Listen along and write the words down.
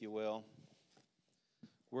you will.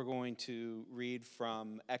 We're going to read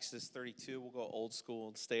from Exodus 32. We'll go old school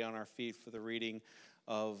and stay on our feet for the reading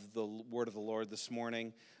of the word of the Lord this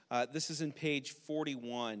morning. This is in page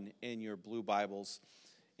 41 in your blue Bibles.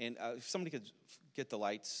 And if somebody could get the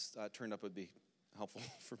lights turned up, it would be helpful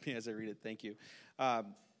for me as I read it. Thank you.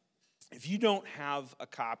 If you don't have a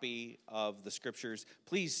copy of the scriptures,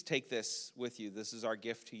 please take this with you. This is our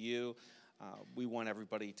gift to you. We want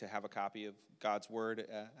everybody to have a copy of God's word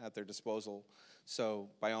at their disposal. So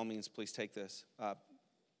by all means, please take this.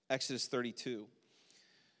 Exodus 32.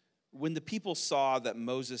 When the people saw that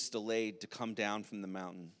Moses delayed to come down from the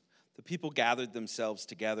mountain, the people gathered themselves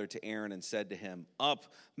together to Aaron and said to him,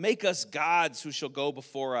 "Up, make us gods who shall go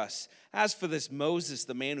before us. As for this Moses,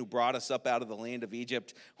 the man who brought us up out of the land of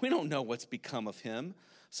Egypt, we don't know what's become of him."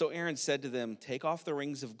 So Aaron said to them, "Take off the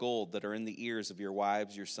rings of gold that are in the ears of your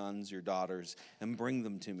wives, your sons, your daughters, and bring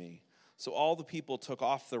them to me." So all the people took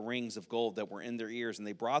off the rings of gold that were in their ears, and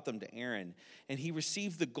they brought them to Aaron. And he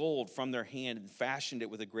received the gold from their hand and fashioned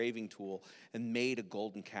it with a graving tool and made a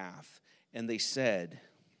golden calf. And they said,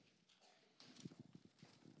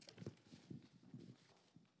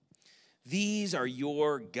 "These are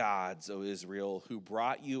your gods, O Israel, who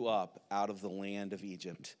brought you up out of the land of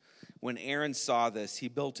Egypt." When Aaron saw this, he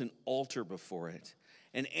built an altar before it.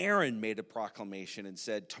 And Aaron made a proclamation and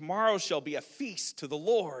said, "Tomorrow shall be a feast to the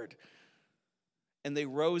Lord." And they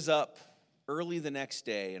rose up early the next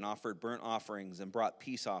day and offered burnt offerings and brought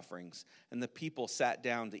peace offerings. And the people sat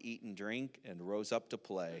down to eat and drink and rose up to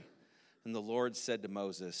play. And the Lord said to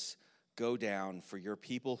Moses, "Go down, for your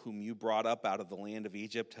people whom you brought up out of the land of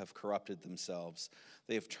Egypt have corrupted themselves.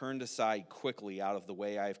 They have turned aside quickly out of the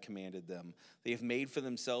way I have commanded them. They have made for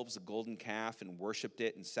themselves a golden calf and worshipped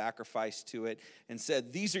it and sacrificed to it and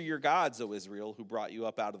said, 'These are your gods, O Israel, who brought you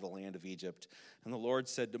up out of the land of Egypt.' And the Lord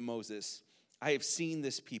said to Moses, 'I have seen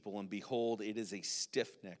this people, and behold, it is a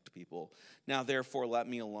stiff-necked people. Now therefore let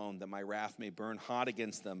me alone, that my wrath may burn hot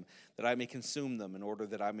against them, that I may consume them, in order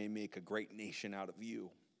that I may make a great nation out of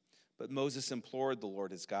you.' But Moses implored the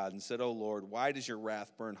Lord his God and said, 'O Lord, why does your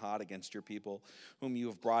wrath burn hot against your people, whom you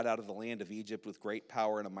have brought out of the land of Egypt with great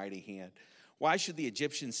power and a mighty hand? Why should the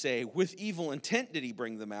Egyptians say, with evil intent did he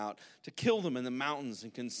bring them out, to kill them in the mountains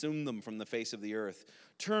and consume them from the face of the earth?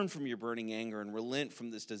 Turn from your burning anger and relent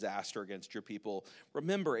from this disaster against your people.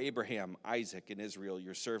 Remember Abraham, Isaac, and Israel,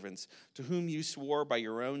 your servants, to whom you swore by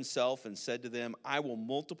your own self and said to them, I will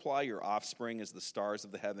multiply your offspring as the stars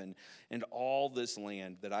of the heaven, and all this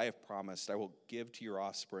land that I have promised I will give to your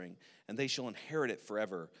offspring, and they shall inherit it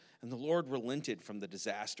forever.' And the Lord relented from the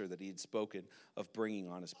disaster that he had spoken of bringing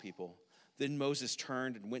on his people. Then Moses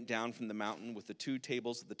turned and went down from the mountain with the 2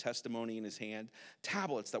 tables of the testimony in his hand,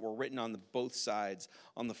 tablets that were written on both sides,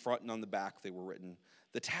 on the front and on the back they were written.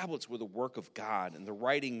 The tablets were the work of God, and the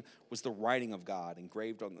writing was the writing of God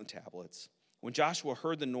engraved on the tablets. When Joshua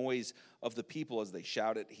heard the noise of the people as they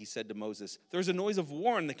shouted, he said to Moses, 'There's a noise of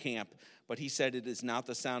war in the camp.' But he said, 'It is not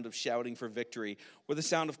the sound of shouting for victory or the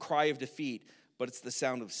sound of cry of defeat, but it's the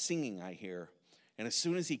sound of singing I hear.' And as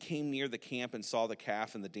soon as he came near the camp and saw the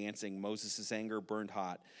calf and the dancing, Moses' anger burned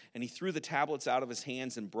hot, and he threw the tablets out of his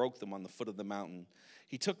hands and broke them on the foot of the mountain.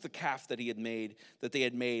 He took the calf that they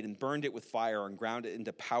had made, and burned it with fire and ground it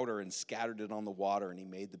into powder and scattered it on the water, and he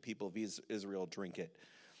made the people of Israel drink it.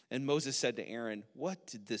 And Moses said to Aaron, 'What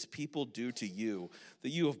did this people do to you, that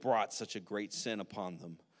you have brought such a great sin upon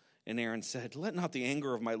them?' And Aaron said, 'Let not the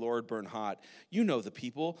anger of my Lord burn hot. You know the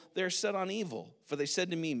people, they are set on evil. For they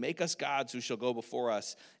said to me, make us gods who shall go before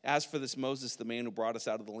us. As for this Moses, the man who brought us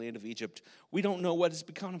out of the land of Egypt, we don't know what has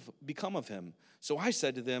become of him.' So I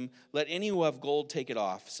said to them, 'Let any who have gold take it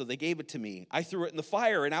off.' So they gave it to me. I threw it in the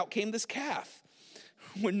fire, and out came this calf."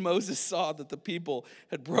 When Moses saw that the people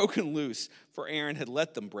had broken loose, for Aaron had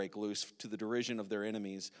let them break loose to the derision of their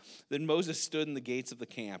enemies, then Moses stood in the gates of the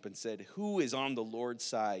camp and said, "Who is on the Lord's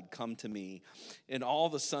side? Come to me." And all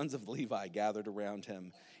the sons of Levi gathered around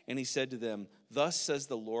him. And he said to them, "Thus says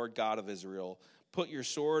the Lord God of Israel, put your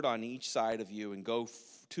sword on each side of you and go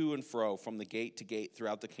to and fro from the gate to gate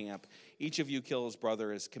throughout the camp. Each of you kill his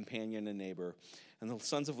brother, his companion, and neighbor." And the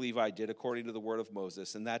sons of Levi did according to the word of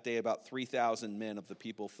Moses. And that day about 3,000 men of the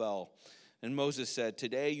people fell. And Moses said,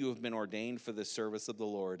 "Today you have been ordained for the service of the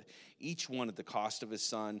Lord, each one at the cost of his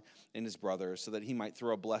son and his brother, so that he might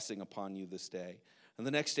throw a blessing upon you this day." And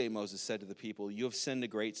the next day Moses said to the people, "You have sinned a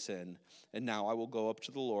great sin, and now I will go up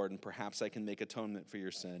to the Lord, and perhaps I can make atonement for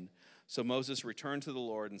your sin." So Moses returned to the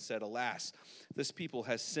Lord and said, "Alas, this people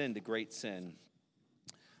has sinned a great sin.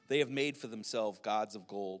 They have made for themselves gods of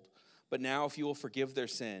gold. But now if you will forgive their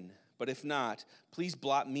sin, but if not, please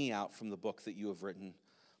blot me out from the book that you have written."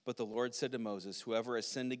 But the Lord said to Moses, whoever has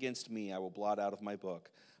sinned against me, I will blot out of my book.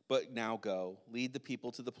 But now go, lead the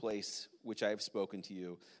people to the place which I have spoken to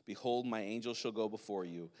you. Behold, my angel shall go before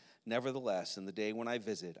you. Nevertheless, in the day when I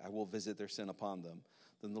will visit their sin upon them.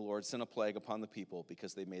 Then the Lord sent a plague upon the people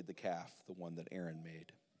because they made the calf, the one that Aaron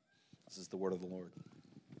made. This is the word of the Lord.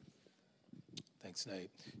 Thanks,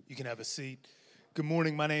 Nate. You can have a seat. Good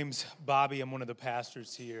morning. My name's Bobby. I'm one of the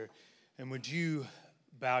pastors here. And would you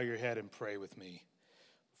bow your head and pray with me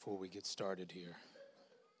before we get started here?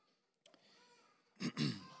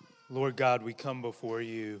 Lord God, we come before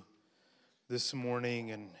you this morning,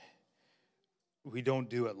 and we don't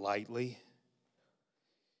do it lightly.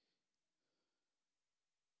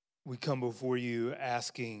 We come before you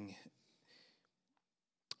asking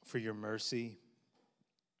for your mercy.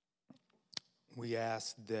 We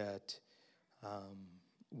ask that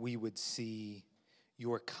we would see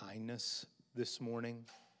your kindness this morning.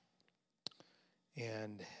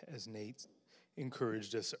 And as Nate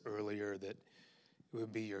encouraged us earlier, that it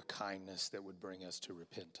would be your kindness that would bring us to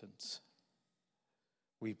repentance.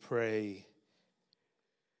 We pray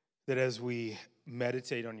that as we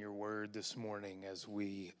meditate on your word this morning, as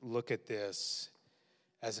we look at this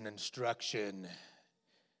as an instruction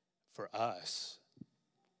for us,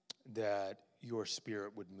 that your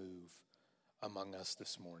Spirit would move among us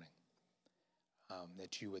this morning,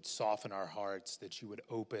 that you would soften our hearts, that you would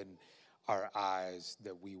open our eyes,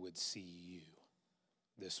 that we would see you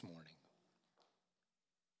this morning.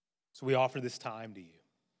 So we offer this time to you,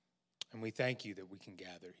 and we thank you that we can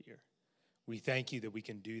gather here. We thank you that we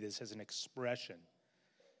can do this as an expression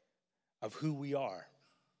of who we are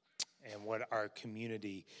and what our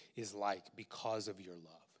community is like because of your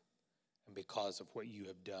love and because of what you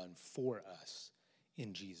have done for us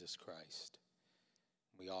in Jesus Christ.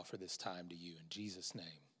 We offer this time to you in Jesus' name.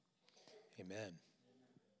 Amen.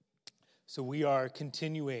 So we are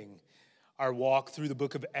continuing our walk through the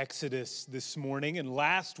book of Exodus this morning. And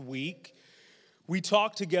last week, we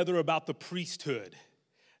talked together about the priesthood,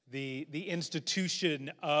 the institution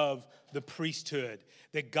of the priesthood,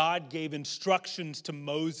 that God gave instructions to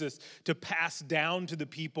Moses to pass down to the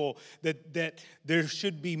people, that there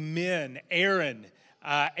should be men, Aaron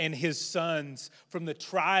and his sons from the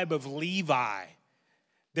tribe of Levi,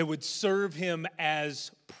 that would serve him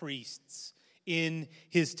as priests in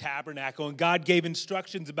his tabernacle. And God gave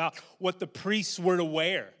instructions about what the priests were to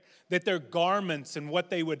wear, that their garments and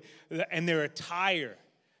what they would, and their attire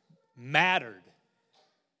mattered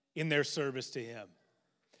in their service to him.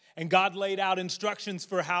 And God laid out instructions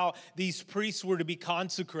for how these priests were to be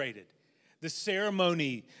consecrated. The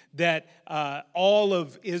ceremony that all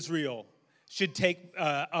of Israel should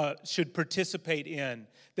participate in,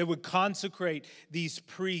 that would consecrate these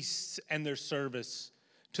priests and their service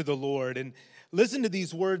to the Lord. And listen to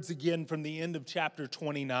these words again from the end of chapter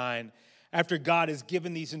 29. After God has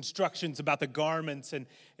given these instructions about the garments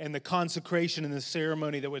and the consecration and the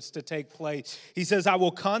ceremony that was to take place, he says, I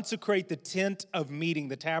will consecrate the tent of meeting,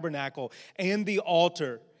 the tabernacle, and the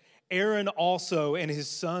altar. Aaron also and his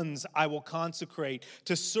sons I will consecrate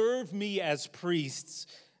to serve me as priests.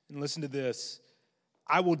 And listen to this.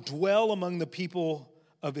 I will dwell among the people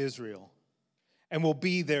of Israel and will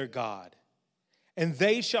be their God. And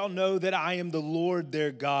they shall know that I am the Lord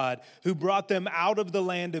their God, who brought them out of the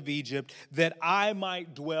land of Egypt, that I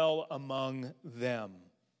might dwell among them.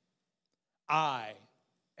 I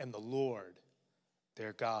am the Lord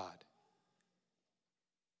their God.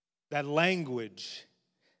 That language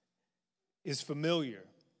is familiar,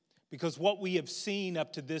 because what we have seen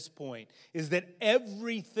up to this point is that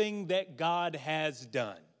everything that God has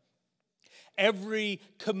done, every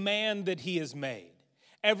command that he has made,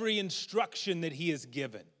 every instruction that he has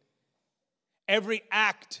given, every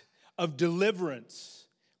act of deliverance,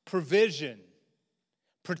 provision,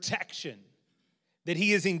 protection that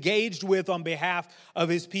he is engaged with on behalf of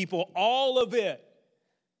his people, all of it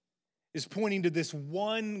is pointing to this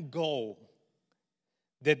one goal,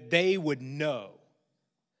 that they would know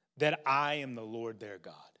that I am the Lord their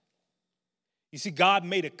God. You see, God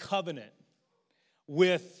made a covenant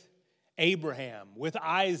with Abraham, with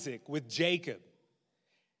Isaac, with Jacob.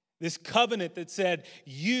 This covenant that said,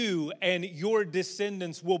 you and your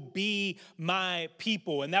descendants will be my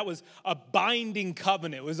people. And that was a binding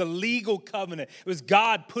covenant. It was a legal covenant. It was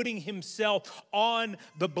God putting himself on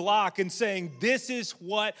the block and saying, this is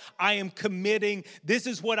what I am committing. This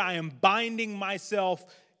is what I am binding myself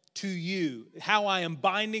to you. How I am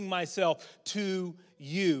binding myself to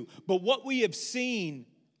you. But what we have seen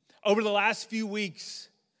over the last few weeks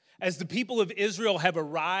as the people of Israel have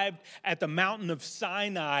arrived at the mountain of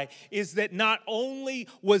Sinai is that not only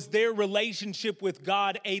was their relationship with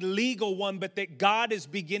God a legal one, but that God is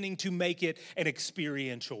beginning to make it an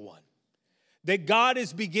experiential one. That God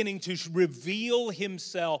is beginning to reveal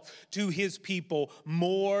himself to his people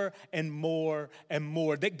more and more and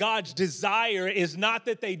more. That God's desire is not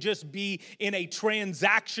that they just be in a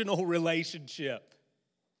transactional relationship,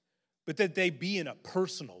 but that they be in a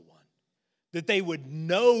personal one. That they would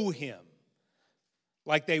know him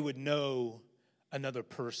like they would know another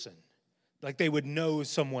person, like they would know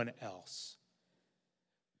someone else.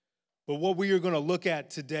 But what we are going to look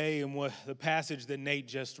at today and what the passage that Nate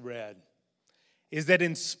just read is that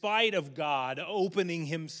in spite of God opening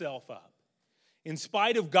himself up, in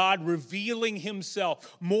spite of God revealing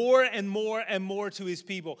himself more and more and more to his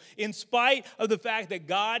people, in spite of the fact that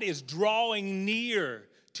God is drawing near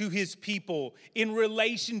to his people in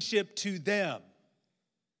relationship to them,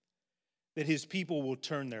 that his people will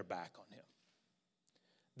turn their back on him,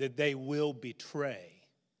 that they will betray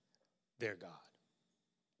their God.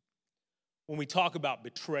 When we talk about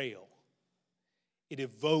betrayal, it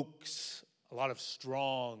evokes a lot of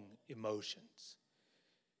strong emotions.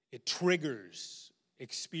 It triggers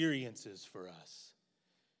experiences for us.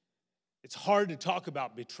 It's hard to talk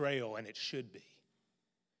about betrayal, and it should be,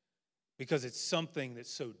 because it's something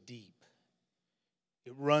that's so deep.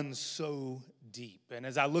 It runs so deep. And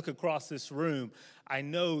as I look across this room, I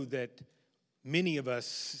know that many of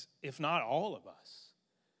us, if not all of us,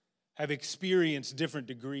 have experienced different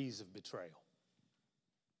degrees of betrayal.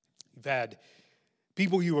 You've had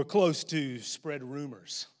people you were close to spread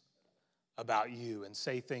rumors about you and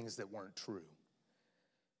say things that weren't true.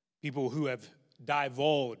 People who have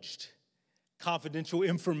divulged confidential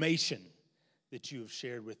information that you have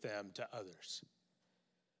shared with them to others.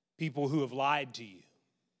 People who have lied to you,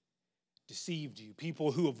 deceived you.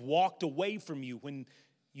 People who have walked away from you when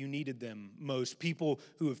you needed them most. People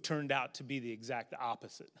who have turned out to be the exact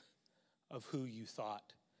opposite of who you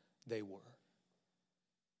thought they were.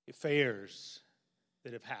 Affairs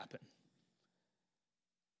that have happened.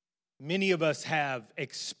 Many of us have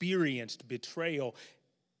experienced betrayal,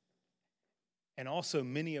 and also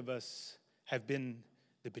many of us have been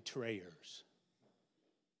the betrayers.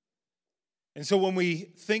 And so when we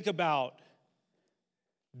think about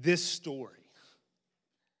this story,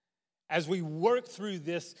 as we work through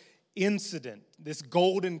this incident, this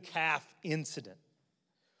golden calf incident,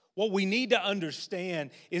 what we need to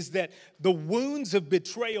understand is that the wounds of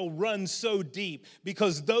betrayal run so deep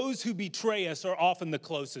because those who betray us are often the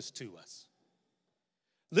closest to us.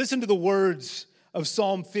 Listen to the words of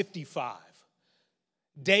Psalm 55.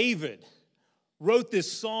 David wrote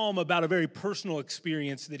this psalm about a very personal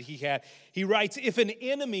experience that he had. He writes, "If an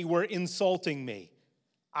enemy were insulting me,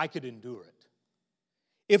 I could endure it.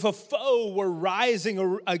 If a foe were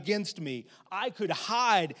rising against me, I could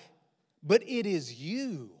hide. But it is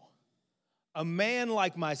you, a man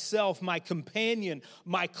like myself, my companion,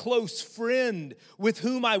 my close friend, with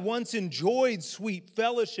whom I once enjoyed sweet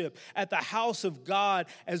fellowship at the house of God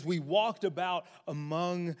as we walked about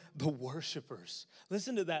among the worshipers."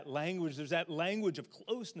 Listen to that language. There's that language of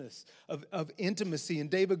closeness, of intimacy. And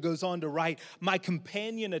David goes on to write, "My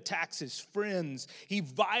companion attacks his friends. He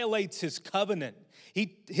violates his covenant.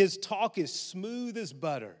 His talk is smooth as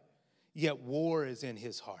butter, yet war is in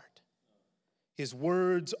his heart. His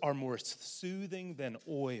words are more soothing than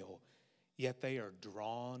oil, yet they are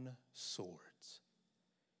drawn swords."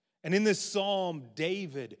 And in this psalm,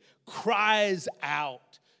 David cries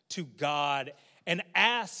out to God and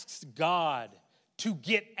asks God to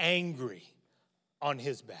get angry on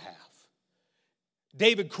his behalf.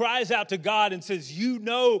 David cries out to God and says, "You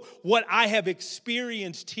know what I have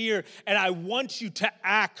experienced here, and I want you to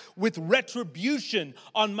act with retribution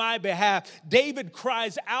on my behalf." David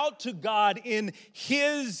cries out to God in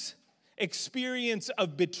his experience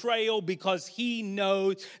of betrayal because he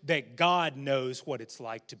knows that God knows what it's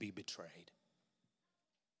like to be betrayed.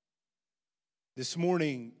 This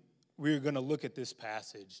morning, we're going to look at this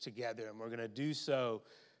passage together, and we're going to do so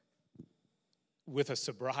with a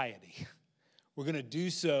sobriety. We're going to do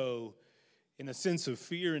so in a sense of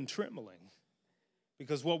fear and trembling,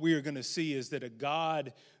 because what we are going to see is that a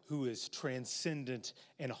God who is transcendent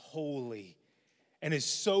and holy and is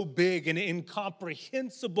so big and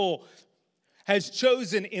incomprehensible has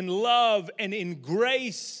chosen in love and in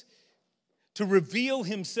grace to reveal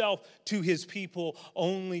himself to his people,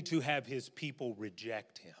 only to have his people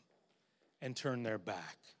reject him and turn their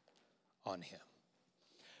back on him.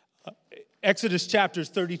 Exodus chapters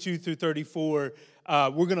 32 through 34,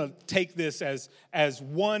 we're going to take this as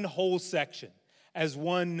one whole section, as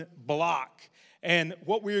one block. And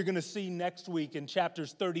what we are going to see next week in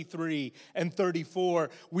chapters 33 and 34,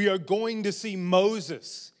 we are going to see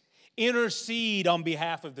Moses intercede on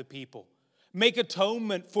behalf of the people, make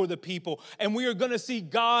atonement for the people. And we are going to see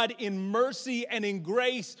God in mercy and in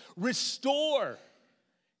grace restore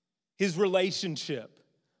his relationship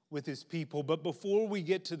with his people. But before we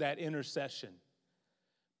get to that intercession,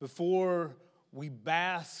 before we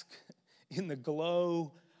bask in the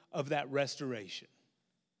glow of that restoration,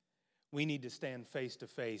 we need to stand face to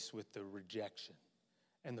face with the rejection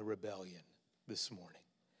and the rebellion this morning.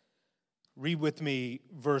 Read with me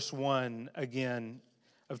verse 1 again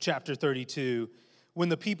of chapter 32. When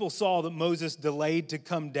the people saw that Moses delayed to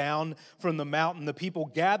come down from the mountain, the people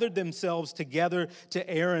gathered themselves together to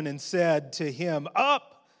Aaron and said to him,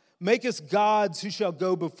 "Up, make us gods who shall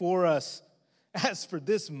go before us. As for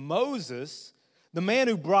this Moses, the man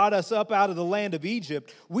who brought us up out of the land of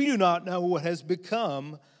Egypt, we do not know what has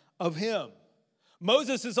become of him."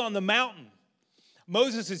 Moses is on the mountain.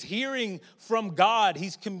 Moses is hearing from God.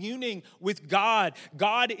 He's communing with God.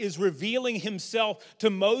 God is revealing himself to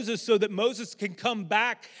Moses so that Moses can come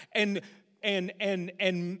back and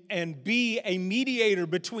be a mediator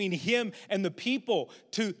between him and the people,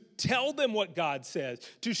 to tell them what God says,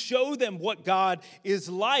 to show them what God is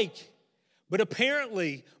like. But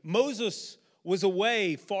apparently, Moses was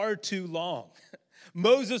away far too long.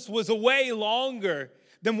 Moses was away longer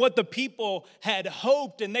than what the people had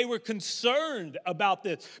hoped, and they were concerned about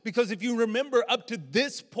this. Because if you remember, up to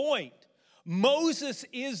this point, Moses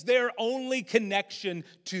is their only connection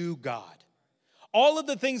to God. All of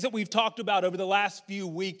the things that we've talked about over the last few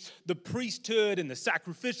weeks, the priesthood and the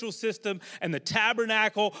sacrificial system and the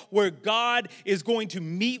tabernacle, where God is going to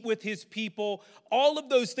meet with his people, all of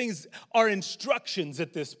those things are instructions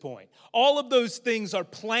at this point. All of those things are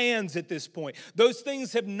plans at this point. Those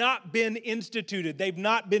things have not been instituted. They've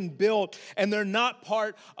not been built, and they're not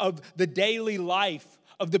part of the daily life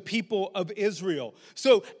of the people of Israel.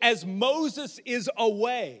 So as Moses is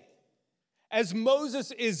away, as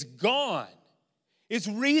Moses is gone, it's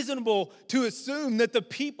reasonable to assume that the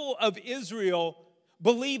people of Israel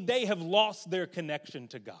believe they have lost their connection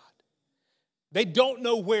to God. They don't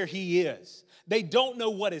know where he is. They don't know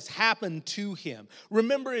what has happened to him.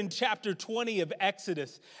 Remember in chapter 20 of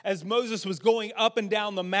Exodus, as Moses was going up and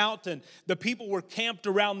down the mountain, the people were camped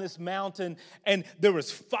around this mountain, and there was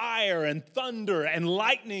fire and thunder and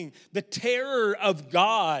lightning. The terror of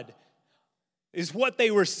God is what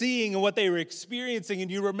they were seeing and what they were experiencing. And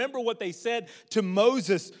you remember what they said to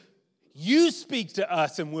Moses: "You speak to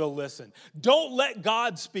us and we'll listen. Don't let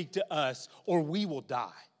God speak to us or we will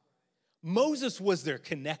die." Moses was their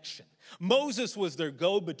connection. Moses was their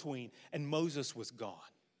go-between, and Moses was gone.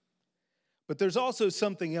 But there's also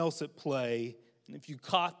something else at play, and if you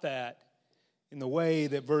caught that in the way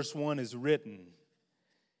that verse 1 is written,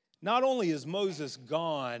 not only is Moses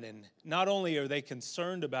gone, and not only are they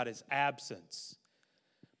concerned about his absence,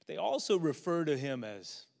 but they also refer to him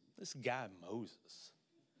as this guy Moses.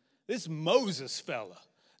 This Moses fella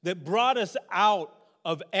that brought us out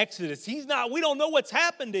of Exodus. We don't know what's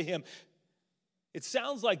happened to him. It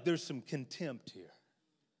sounds like there's some contempt here.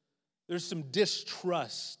 There's some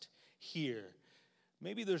distrust here.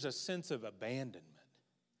 Maybe there's a sense of abandonment.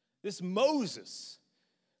 This Moses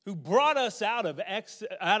who brought us out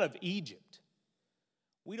of Egypt,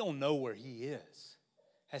 we don't know where he is.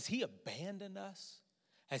 Has he abandoned us?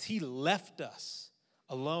 Has he left us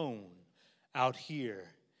alone out here?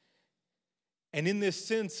 And in this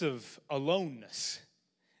sense of aloneness,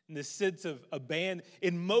 in this sense of abandon,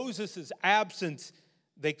 in Moses' absence,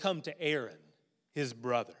 they come to Aaron, his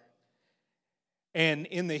brother. And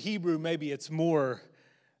in the Hebrew, maybe it's more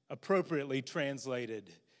appropriately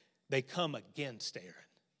translated, they come against Aaron.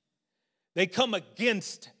 They come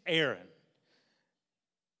against Aaron.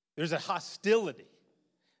 There's a hostility.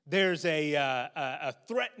 There's a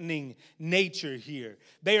threatening nature here.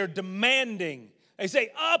 They are demanding. They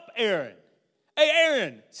say, "Up, Aaron. Hey,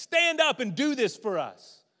 Aaron, stand up and do this for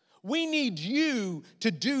us. We need you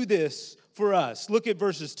to do this for us." Look at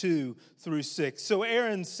verses 2 through 6. So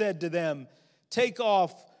Aaron said to them, "Take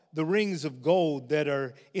off the rings of gold that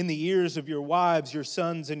are in the ears of your wives, your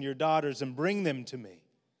sons, and your daughters, and bring them to me."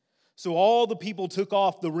 So all the people took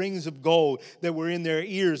off the rings of gold that were in their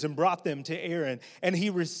ears and brought them to Aaron. And he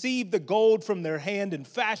received the gold from their hand and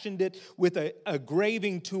fashioned it with a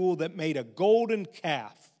graving tool that made a golden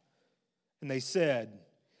calf. And they said,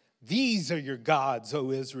 "These are your gods, O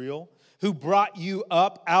Israel, who brought you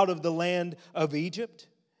up out of the land of Egypt."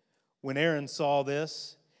 When Aaron saw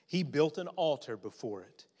this, he built an altar before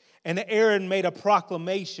it. And Aaron made a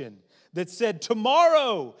proclamation that said,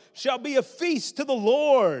 "Tomorrow shall be a feast to the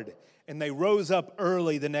Lord." And they rose up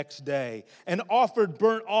early the next day and offered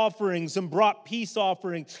burnt offerings and brought peace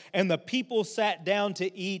offerings. And the people sat down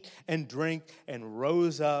to eat and drink and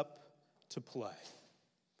rose up to play.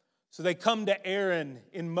 So they come to Aaron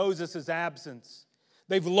in Moses' absence.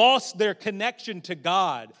 They've lost their connection to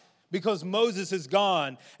God because Moses is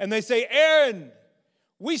gone. And they say, Aaron,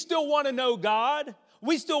 we still want to know God.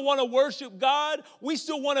 We still want to worship God. We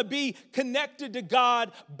still want to be connected to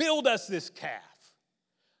God. Build us this calf.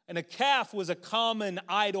 And a calf was a common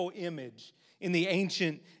idol image in the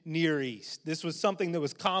ancient Near East. This was something that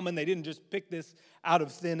was common. They didn't just pick this out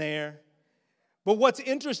of thin air. But what's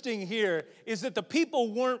interesting here is that the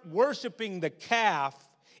people weren't worshiping the calf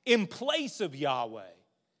in place of Yahweh.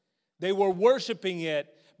 They were worshiping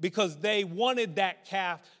it because they wanted that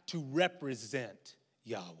calf to represent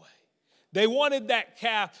Yahweh. They wanted that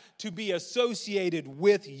calf to be associated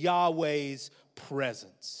with Yahweh's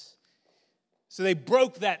presence. So they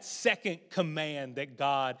broke that second command that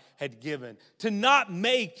God had given to not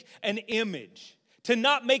make an image, to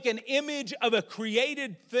not make an image of a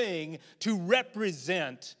created thing to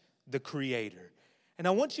represent the Creator. And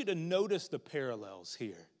I want you to notice the parallels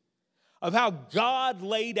here of how God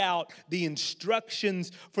laid out the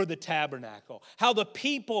instructions for the tabernacle, how the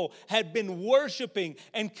people had been worshiping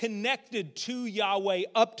and connected to Yahweh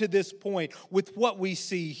up to this point with what we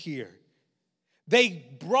see here. They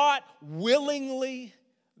brought willingly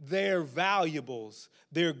their valuables,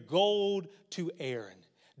 their gold to Aaron,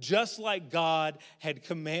 just like God had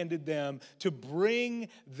commanded them to bring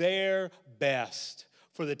their best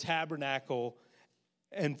for the tabernacle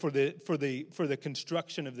and for the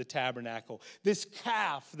construction of the tabernacle. This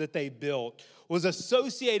calf that they built was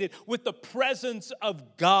associated with the presence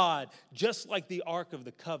of God, just like the Ark of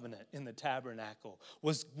the Covenant in the tabernacle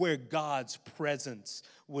was where God's presence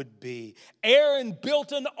would be. Aaron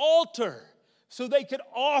built an altar so they could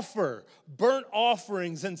offer burnt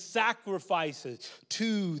offerings and sacrifices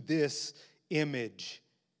to this image.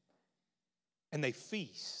 And they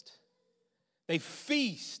feast. They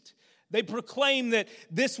feast. They proclaim that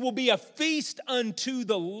this will be a feast unto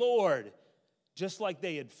the Lord, just like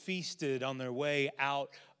they had feasted on their way out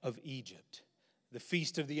of Egypt. The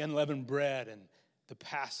feast of the unleavened bread and the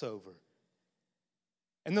Passover.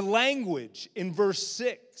 And the language in verse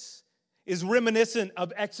 6 is reminiscent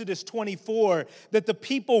of Exodus 24, that the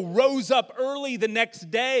people rose up early the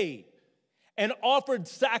next day and offered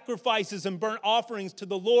sacrifices and burnt offerings to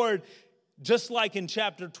the Lord. Just like in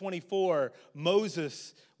chapter 24,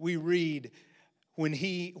 Moses, we read,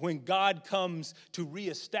 when God comes to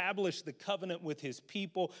reestablish the covenant with his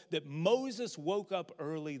people, that Moses woke up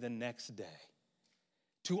early the next day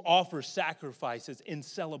to offer sacrifices in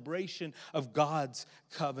celebration of God's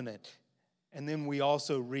covenant. And then we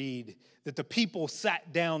also read that the people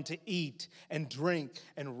sat down to eat and drink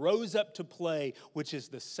and rose up to play, which is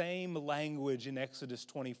the same language in Exodus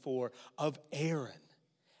 24 of Aaron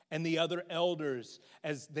and the other elders.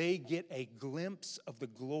 As they get a glimpse of the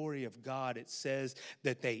glory of God, it says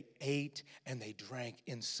that they ate and they drank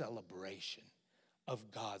in celebration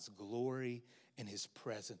of God's glory and his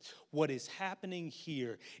presence. What is happening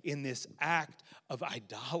here in this act of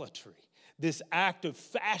idolatry, this act of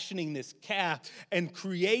fashioning this calf and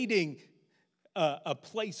creating a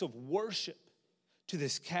place of worship to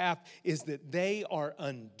this calf, is that they are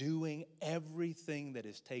undoing everything that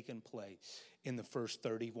has taken place in the first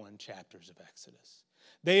 31 chapters of Exodus.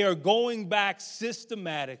 They are going back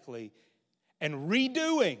systematically and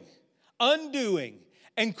redoing, undoing,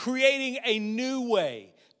 and creating a new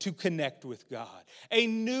way to connect with God, a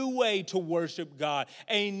new way to worship God,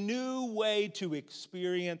 a new way to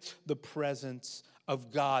experience the presence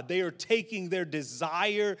of God. They are taking their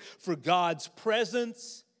desire for God's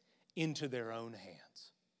presence into their own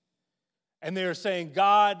hands. And they are saying,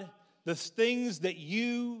 God, the things that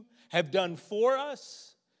you have done for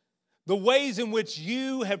us, the ways in which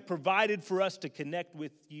you have provided for us to connect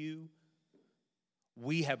with you,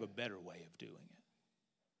 we have a better way of doing it.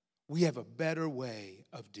 We have a better way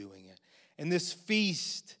of doing it. And this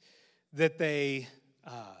feast that they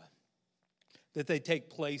take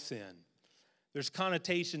place in, there's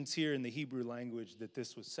connotations here in the Hebrew language that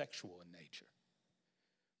this was sexual in nature,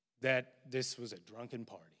 that this was a drunken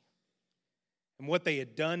party. And what they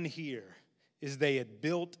had done here is they had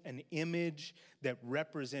built an image that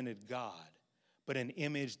represented God, but an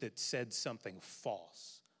image that said something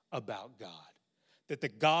false about God. That the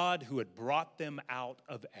God who had brought them out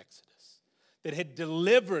of Exodus, that had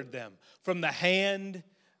delivered them from the hand,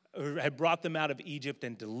 or had brought them out of Egypt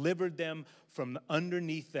and delivered them from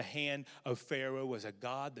underneath the hand of Pharaoh, was a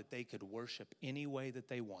God that they could worship any way that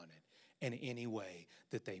they wanted and any way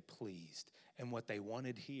that they pleased. And what they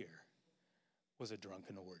wanted here was a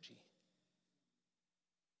drunken orgy.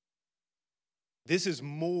 This is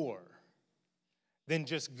more than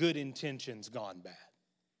just good intentions gone bad.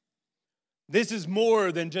 This is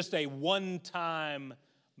more than just a one-time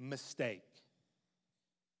mistake.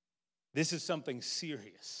 This is something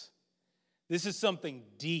serious. This is something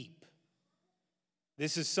deep.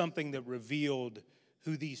 This is something that revealed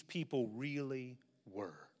who these people really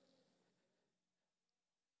were.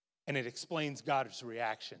 And it explains God's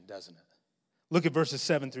reaction, doesn't it? Look at verses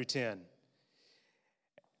 7 through 10.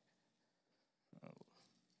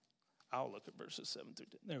 I'll look at verses 7 through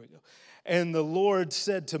 10. There we go. And the Lord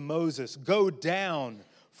said to Moses, "Go down,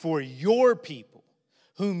 for your people,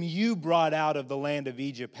 whom you brought out of the land of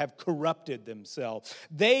Egypt, have corrupted themselves.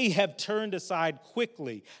 They have turned aside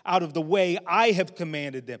quickly out of the way I have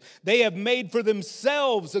commanded them. They have made for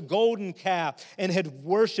themselves a golden calf and had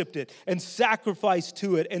worshipped it and sacrificed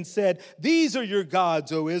to it and said, 'These are your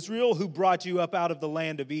gods, O Israel, who brought you up out of the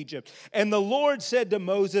land of Egypt.' And the Lord said to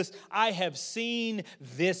Moses, 'I have seen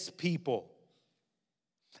this people,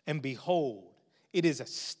 and behold, it is a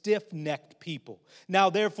stiff-necked people. Now,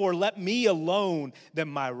 therefore, let me alone, that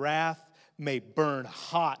my wrath may burn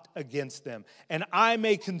hot against them, and I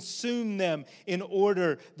may consume them in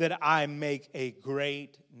order that I make a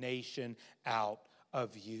great nation out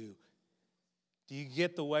of you.'" Do you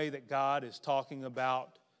get the way that God is talking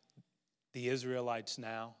about the Israelites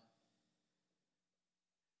now?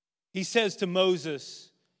 He says to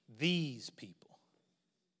Moses, "These people,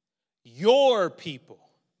 your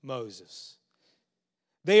people, Moses,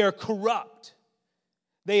 they are corrupt.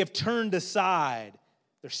 They have turned aside.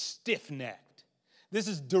 They're stiff-necked." This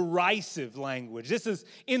is derisive language. This is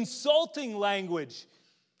insulting language.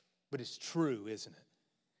 But it's true, isn't it?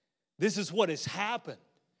 This is what has happened.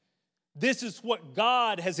 This is what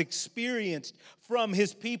God has experienced from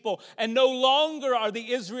his people. And no longer are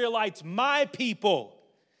the Israelites my people.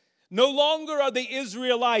 No longer are the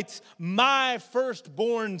Israelites my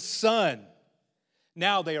firstborn son.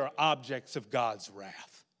 Now they are objects of God's wrath.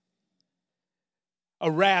 A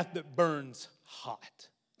wrath that burns hot.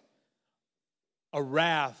 A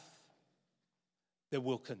wrath that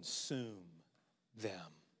will consume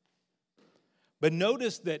them. But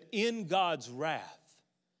notice that in God's wrath,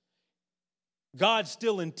 God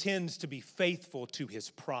still intends to be faithful to his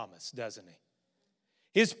promise, doesn't he?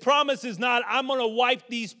 His promise is not, "I'm going to wipe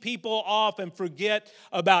these people off and forget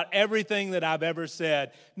about everything that I've ever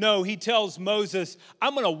said." No, he tells Moses,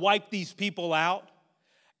 "I'm going to wipe these people out,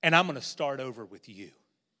 and I'm going to start over with you.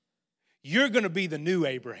 You're going to be the new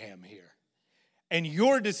Abraham here, and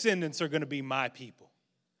your descendants are going to be my people."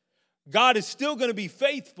 God is still going to be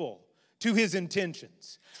faithful to his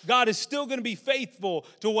intentions. God is still going to be faithful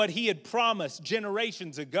to what he had promised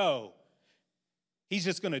generations ago. He's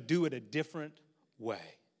just going to do it a different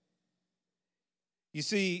way. You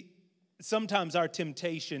see, sometimes our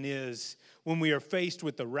temptation is, when we are faced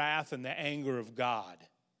with the wrath and the anger of God,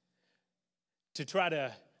 to try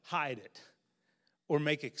to hide it or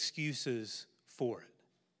make excuses for it.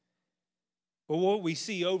 But what we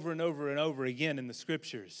see over and over and over again in the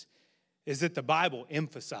scriptures is that the Bible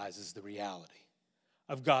emphasizes the reality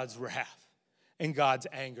of God's wrath and God's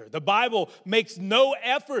anger. The Bible makes no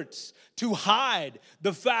efforts to hide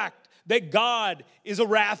the fact that God is a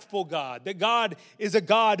wrathful God, that God is a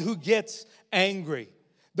God who gets angry.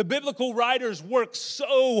 The biblical writers work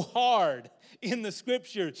so hard in the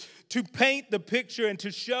scriptures to paint the picture and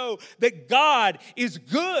to show that God is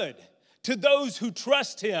good to those who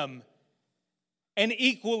trust him. And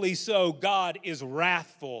equally so, God is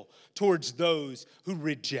wrathful towards those who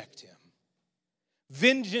reject him.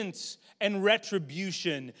 Vengeance and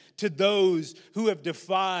retribution to those who have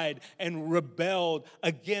defied and rebelled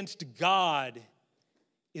against God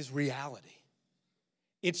is reality.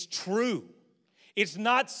 It's true. It's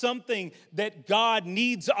not something that God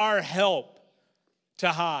needs our help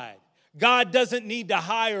to hide. God doesn't need to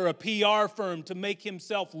hire a PR firm to make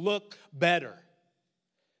himself look better.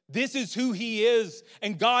 This is who he is,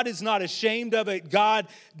 and God is not ashamed of it. God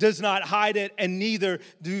does not hide it, and neither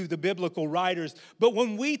do the biblical writers. But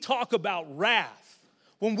when we talk about wrath,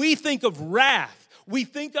 when we think of wrath, we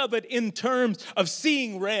think of it in terms of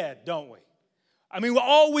seeing red, don't we? I mean,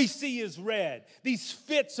 all we see is red. These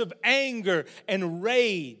fits of anger and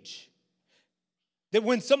rage. That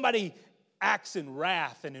when somebody acts in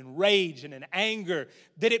wrath and in rage and in anger,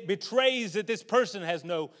 that it betrays that this person has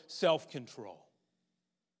no self-control.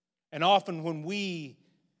 And often when we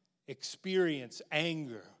experience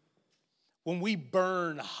anger, when we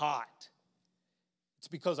burn hot, it's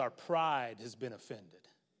because our pride has been offended.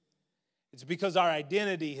 It's because our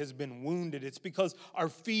identity has been wounded. It's because our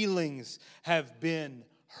feelings have been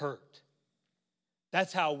hurt.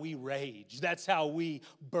 That's how we rage. That's how we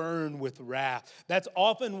burn with wrath. That's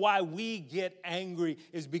often why we get angry,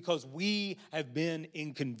 is because we have been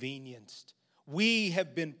inconvenienced. We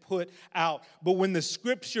have been put out. But when the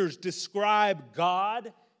scriptures describe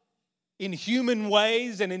God in human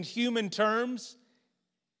ways and in human terms,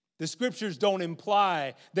 the scriptures don't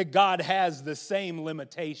imply that God has the same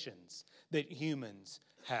limitations that humans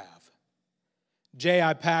have.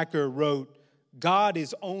 J.I. Packer wrote, "God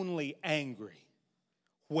is only angry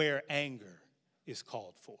where anger is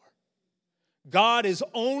called for." God is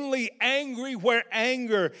only angry where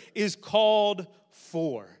anger is called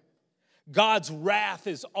for. God's wrath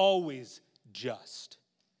is always just.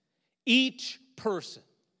 Each person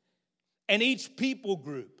and each people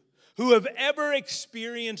group who have ever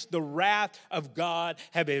experienced the wrath of God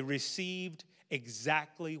have received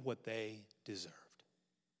exactly what they deserved.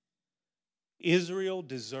 Israel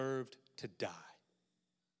deserved to die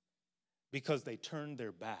because they turned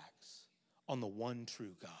their backs on the one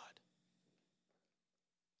true God.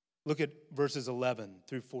 Look at verses 11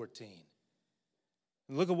 through 14.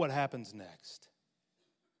 And look at what happens next.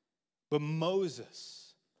 But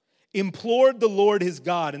Moses implored the Lord his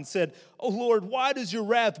God and said, "O Lord, why does your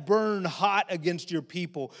wrath burn hot against your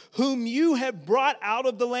people, whom you have brought out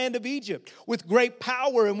of the land of Egypt with great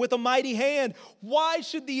power and with a mighty hand? Why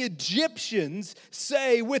should the Egyptians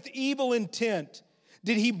say with evil intent,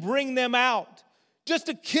 did he bring them out just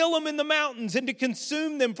to kill them in the mountains and to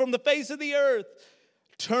consume them from the face of the earth?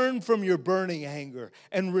 Turn from your burning anger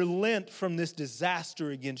and relent from this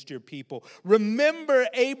disaster against your people. Remember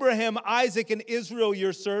Abraham, Isaac, and Israel,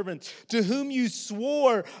 your servants, to whom you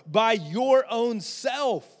swore by your own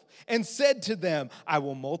self and said to them, I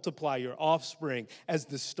will multiply your offspring as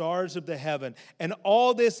the stars of the heaven, and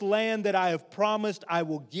all this land that I have promised I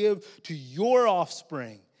will give to your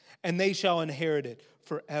offspring, and they shall inherit it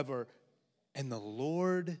forever." And the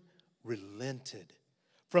Lord relented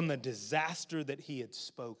from the disaster that he had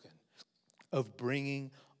spoken of bringing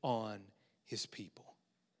on his people.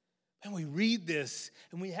 And we read this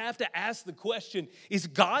and we have to ask the question, is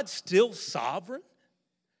God still sovereign?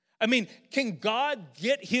 I mean, can God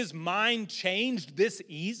get his mind changed this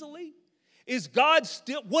easily? Is God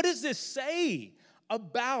still, what does this say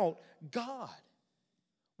about God?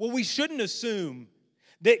 Well, we shouldn't assume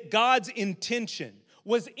that God's intention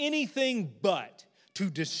was anything but to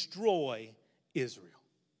destroy Israel.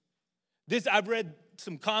 I've read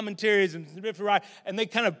some commentaries and they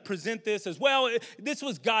kind of present this as, well, this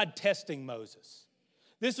was God testing Moses.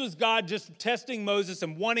 This was God just testing Moses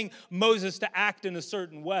and wanting Moses to act in a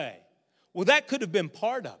certain way. Well, that could have been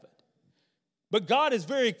part of it. But God is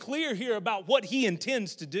very clear here about what he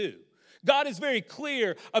intends to do. God is very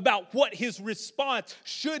clear about what his response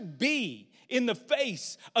should be in the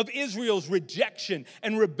face of Israel's rejection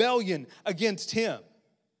and rebellion against him.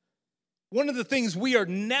 One of the things we are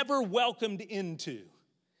never welcomed into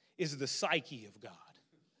is the psyche of God.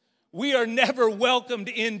 We are never welcomed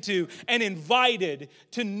into and invited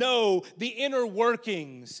to know the inner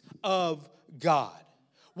workings of God.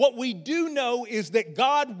 What we do know is that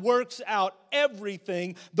God works out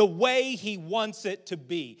everything the way he wants it to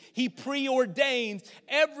be. He preordains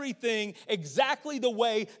everything exactly the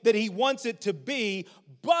way that he wants it to be,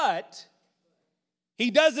 but he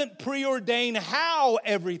doesn't preordain how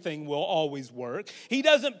everything will always work. He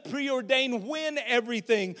doesn't preordain when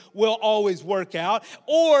everything will always work out,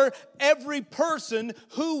 or every person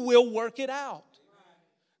who will work it out.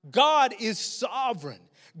 God is sovereign.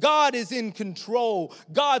 God is in control.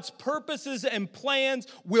 God's purposes and plans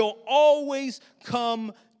will always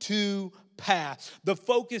come to pass. The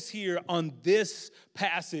focus here on this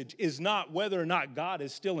passage is not whether or not God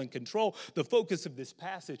is still in control. The focus of this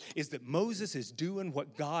passage is that Moses is doing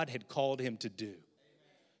what God had called him to do.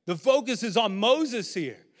 The focus is on Moses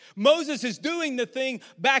here. Moses is doing the thing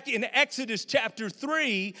back in Exodus chapter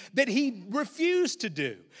 3 that he refused to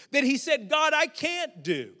do, that he said, God, I can't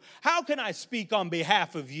do. How can I speak on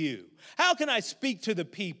behalf of you? How can I speak to the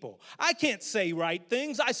people? I can't say right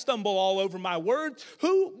things. I stumble all over my words.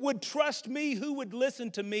 Who would trust me? Who would listen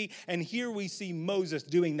to me? And here we see Moses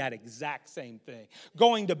doing that exact same thing,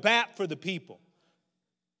 going to bat for the people,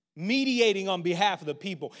 mediating on behalf of the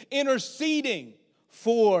people, interceding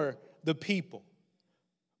for the people.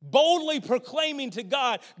 Boldly proclaiming to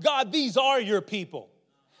God, God, these are your people.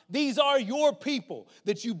 These are your people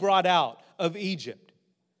that you brought out of Egypt.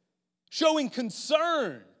 Showing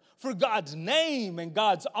concern for God's name and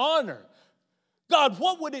God's honor. God,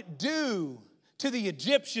 what would it do to the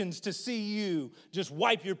Egyptians to see you just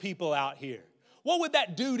wipe your people out here? What would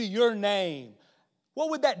that do to your name? What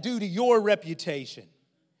would that do to your reputation?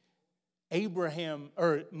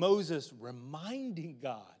 Moses reminding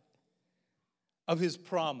God of his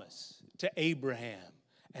promise to Abraham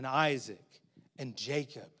and Isaac and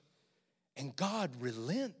Jacob. And God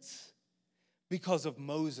relents because of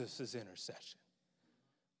Moses' intercession.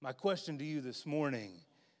 My question to you this morning,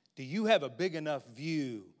 do you have a big enough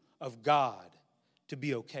view of God to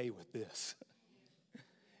be okay with this?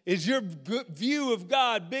 Is your view of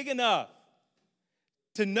God big enough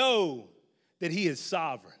to know that he is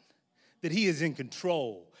sovereign, that he is in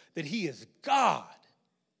control, that he is God?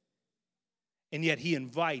 And yet he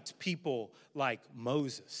invites people like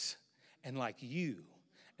Moses and like you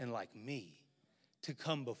and like me to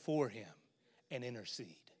come before him and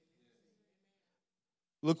intercede.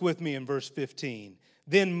 Look with me in verse 15.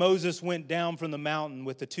 Then Moses went down from the mountain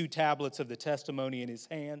with the 2 tablets of the testimony in his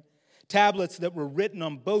hand. Tablets that were written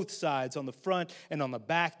on both sides, on the front and on the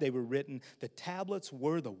back they were written. The tablets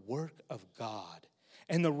were the work of God.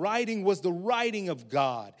 And the writing was the writing of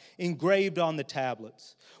God engraved on the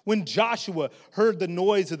tablets. When Joshua heard the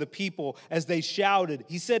noise of the people as they shouted,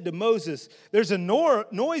 he said to Moses, "There's a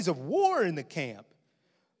noise of war in the camp."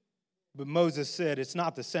 But Moses said, "It's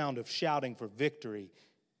not the sound of shouting for victory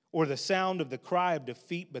or the sound of the cry of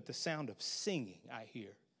defeat, but the sound of singing I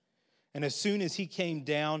hear." And as soon as he came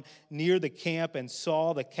down near the camp and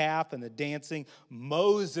saw the calf and the dancing,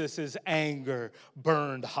 Moses' anger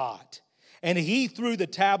burned hot. And he threw the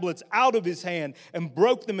tablets out of his hand and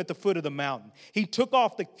broke them at the foot of the mountain. He took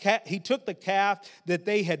the calf that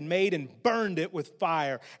they had made and burned it with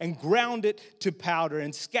fire and ground it to powder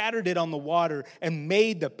and scattered it on the water and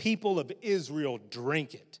made the people of Israel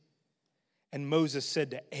drink it. And Moses said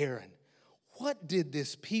to Aaron, "What did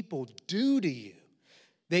this people do to you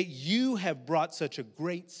that you have brought such a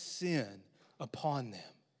great sin upon them?"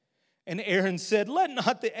 And Aaron said, "Let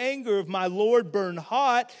not the anger of my Lord burn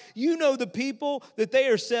hot. You know the people, that they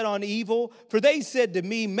are set on evil. For they said to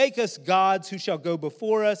me, 'Make us gods who shall go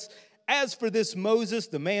before us.' As for this Moses,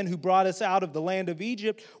 the man who brought us out of the land of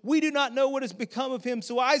Egypt, we do not know what has become of him.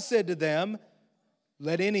 So I said to them,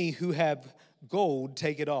 'Let any who have gold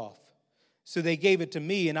take it off.' So they gave it to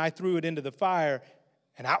me, and I threw it into the fire,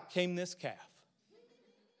 and out came this calf."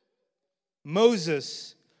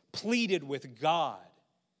 Moses pleaded with God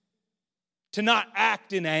to not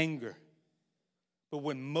act in anger. But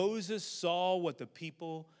when Moses saw what the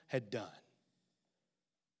people had done,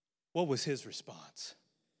 what was his response?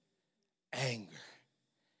 Anger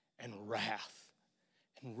and wrath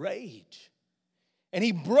and rage. And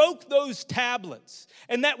he broke those tablets.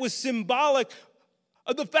 And that was symbolic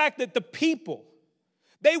of the fact that the people,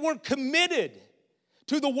 they weren't committed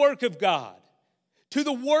to the work of God, to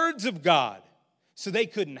the words of God, so they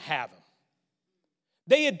couldn't have them.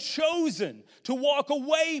 They had chosen to walk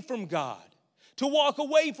away from God, to walk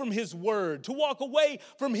away from his word, to walk away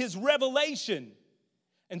from his revelation,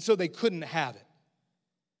 and so they couldn't have it.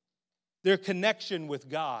 Their connection with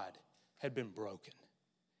God had been broken.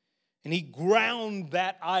 And he ground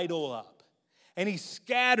that idol up, and he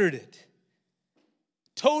scattered it,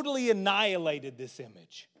 totally annihilated this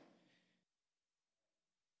image.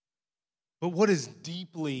 But what is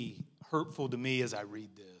deeply hurtful to me as I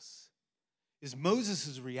read this is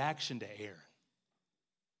Moses' reaction to Aaron.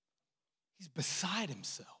 He's beside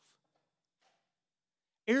himself.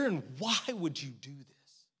 Aaron, why would you do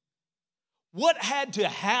this? What had to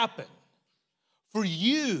happen for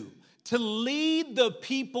you to lead the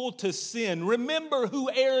people to sin? Remember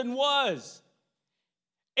who Aaron was.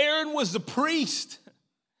 Aaron was the priest.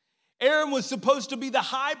 Aaron was supposed to be the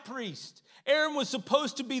high priest. Aaron was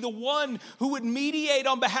supposed to be the one who would mediate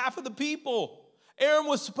on behalf of the people. Aaron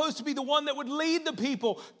was supposed to be the one that would lead the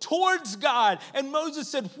people towards God. And Moses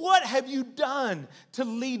said, "What have you done to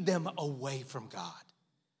lead them away from God?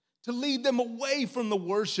 To lead them away from the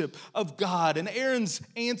worship of God?" And Aaron's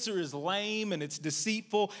answer is lame and it's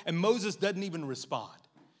deceitful, and Moses doesn't even respond.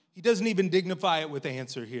 He doesn't even dignify it with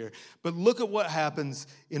answer here. But look at what happens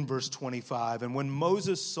in verse 25. And when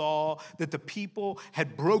Moses saw that the people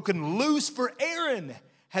had broken loose, for Aaron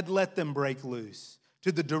had let them break loose,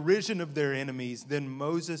 to the derision of their enemies, then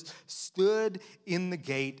Moses stood in the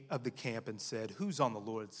gate of the camp and said, "Who's on the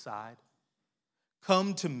Lord's side?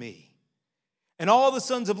 Come to me." And all the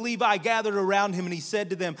sons of Levi gathered around him, and he said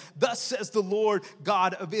to them, "Thus says the Lord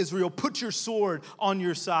God of Israel, put your sword on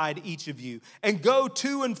your side, each of you, and go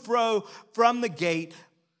to and fro from the gate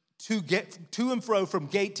to and fro from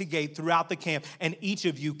gate to gate throughout the camp, and each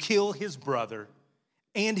of you kill his brother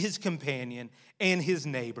and his companion and his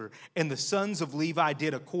neighbor. And the sons of Levi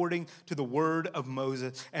did according to the word of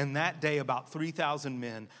Moses. And that day about 3,000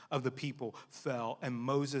 men of the people fell. And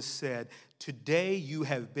Moses said, today you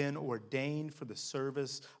have been ordained for the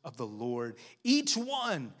service of the Lord, each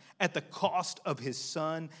one at the cost of his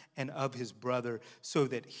son and of his brother, so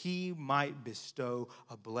that he might bestow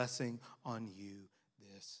a blessing on you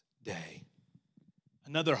this day.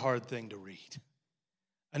 Another hard thing to read.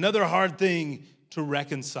 Another hard thing to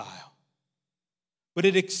reconcile. But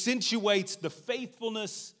it accentuates the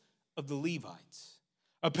faithfulness of the Levites.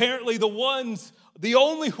 Apparently the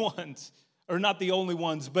only ones, or not the only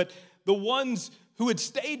ones, but the ones who had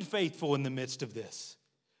stayed faithful in the midst of this.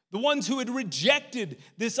 The ones who had rejected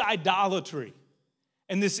this idolatry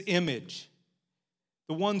and this image.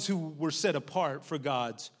 The ones who were set apart for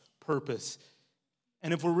God's purpose.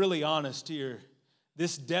 And if we're really honest here,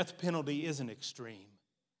 this death penalty isn't extreme.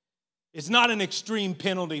 It's not an extreme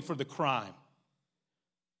penalty for the crime,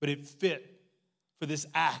 but it fit for this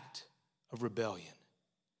act of rebellion.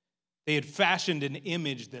 They had fashioned an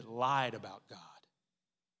image that lied about God.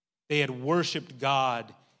 They had worshiped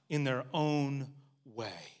God in their own way.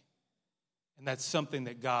 And that's something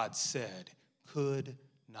that God said could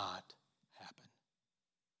not happen.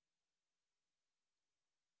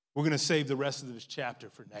 We're going to save the rest of this chapter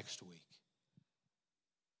for next week.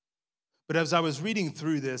 But as I was reading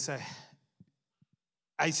through this,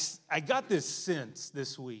 I got this sense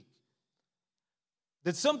this week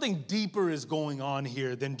that something deeper is going on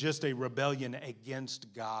here than just a rebellion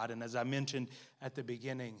against God. And as I mentioned at the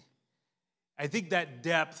beginning, I think that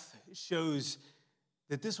depth shows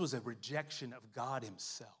that this was a rejection of God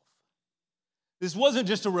himself. This wasn't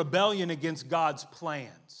just a rebellion against God's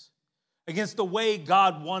plans, against the way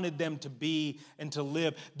God wanted them to be and to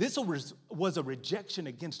live. This was a rejection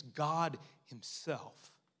against God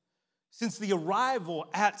himself. Since the arrival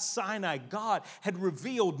at Sinai, God had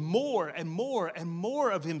revealed more and more and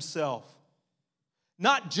more of himself.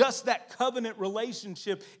 Not just that covenant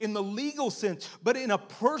relationship in the legal sense, but in a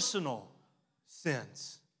personal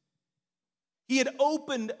sense. He had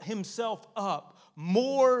opened himself up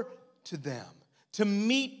more to them, to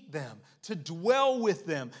meet them, to dwell with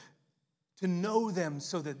them, to know them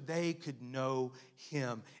so that they could know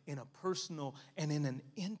him in a personal and in an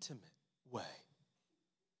intimate way.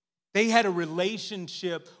 They had a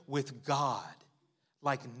relationship with God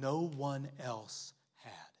like no one else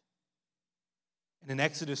had. And in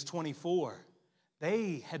Exodus 24,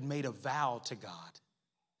 they had made a vow to God.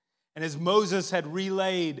 And as Moses had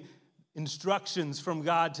relayed instructions from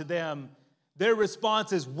God to them, their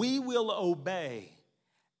response is, we will obey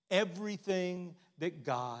everything that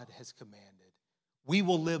God has commanded. We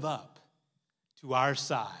will live up to our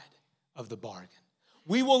side of the bargain.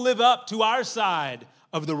 We will live up to our side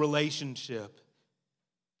of the relationship.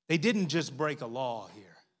 They didn't just break a law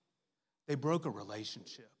here. They broke a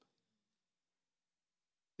relationship.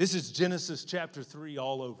 This is Genesis chapter 3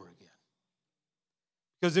 all over again.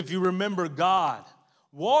 Because if you remember God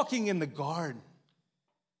walking in the garden,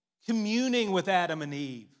 communing with Adam and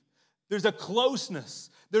Eve, there's a closeness,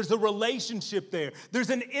 there's a relationship there. There's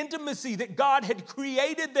an intimacy that God had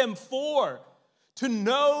created them for, to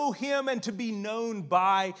know him and to be known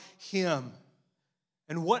by him.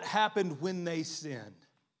 And what happened when they sinned?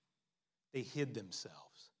 They hid themselves.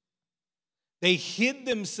 They hid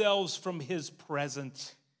themselves from his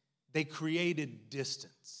presence. They created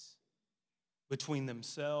distance between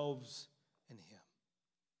themselves and him.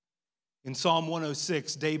 In Psalm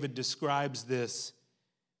 106, David describes this.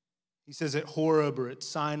 He says, at Horeb or at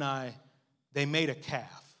Sinai, they made a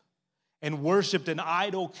calf and worshiped an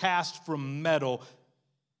idol cast from metal.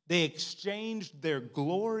 They exchanged their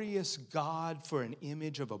glorious God for an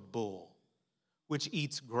image of a bull, which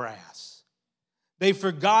eats grass. They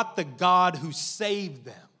forgot the God who saved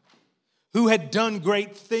them, who had done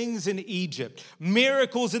great things in Egypt,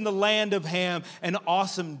 miracles in the land of Ham, and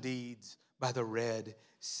awesome deeds by the Red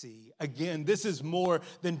Sea. Again, this is more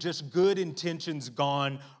than just good intentions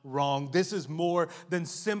gone wrong. This is more than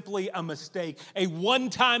simply a mistake, a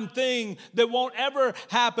one-time thing that won't ever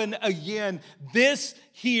happen again. This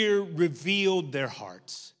here revealed their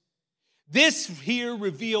hearts. This here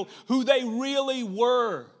revealed who they really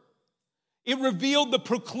were. It revealed the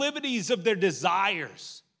proclivities of their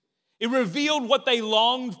desires. It revealed what they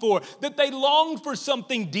longed for, that they longed for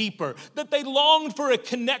something deeper, that they longed for a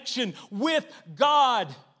connection with God.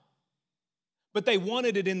 But they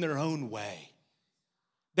wanted it in their own way.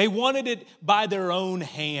 They wanted it by their own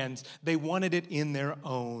hands. They wanted it in their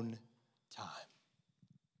own time.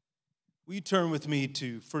 Will you turn with me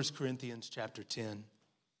to 1 Corinthians chapter 10?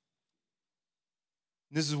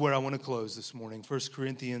 This is where I want to close this morning, 1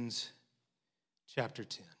 Corinthians chapter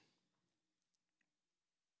 10.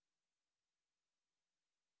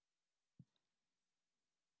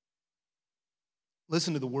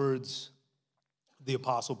 Listen to the words of the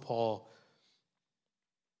Apostle Paul,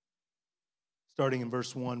 starting in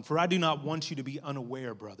verse 1. For I do not want you to be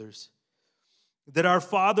unaware, brothers, that our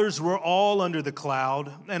fathers were all under the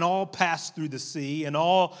cloud, and all passed through the sea, and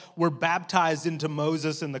all were baptized into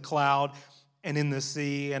Moses in the cloud and in the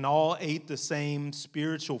sea, and all ate the same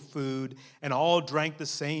spiritual food, and all drank the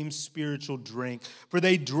same spiritual drink. For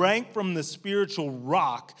they drank from the spiritual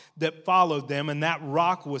rock that followed them, and that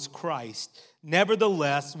rock was Christ.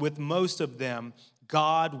 Nevertheless, with most of them,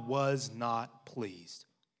 God was not pleased,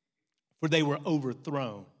 for they were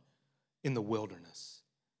overthrown in the wilderness.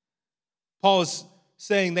 Paul is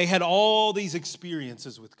saying they had all these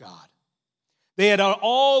experiences with God. They had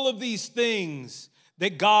all of these things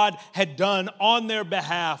that God had done on their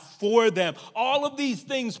behalf for them. All of these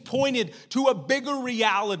things pointed to a bigger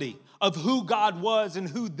reality of who God was and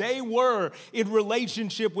who they were in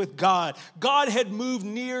relationship with God. God had moved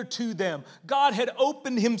near to them. God had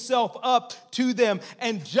opened himself up to them.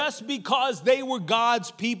 And just because they were God's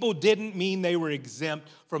people didn't mean they were exempt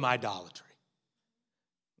from idolatry.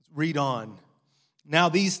 Let's read on. Now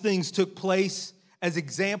these things took place as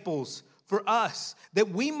examples for us, that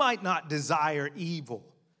we might not desire evil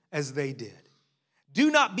as they did. Do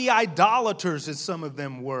not be idolaters as some of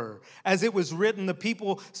them were. As it was written, the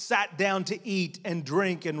people sat down to eat and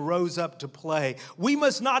drink and rose up to play. We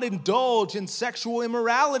must not indulge in sexual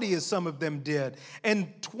immorality as some of them did. And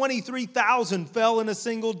 23,000 fell in a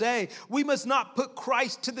single day. We must not put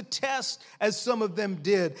Christ to the test as some of them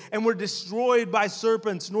did and were destroyed by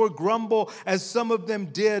serpents, nor grumble as some of them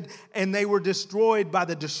did and they were destroyed by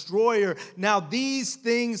the destroyer. Now these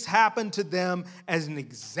things happened to them as an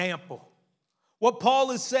example. What Paul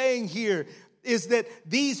is saying here is that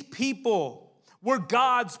these people were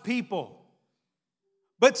God's people,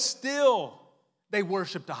 but still they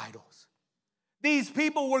worshiped idols. These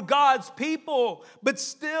people were God's people, but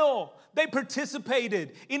still they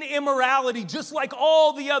participated in immorality just like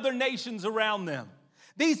all the other nations around them.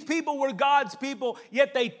 These people were God's people,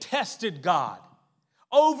 yet they tested God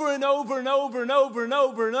over and over and over and over and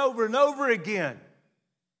over and over and over again.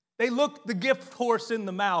 They looked the gift horse in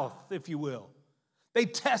the mouth, if you will. They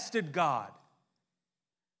tested God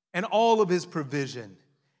and all of his provision.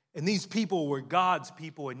 And these people were God's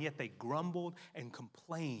people, and yet they grumbled and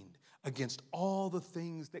complained against all the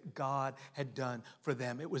things that God had done for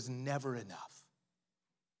them. It was never enough.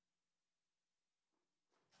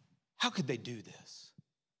 How could they do this?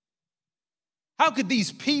 How could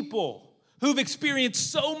these people who've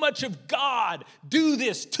experienced so much of God do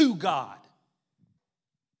this to God?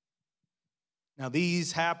 Now,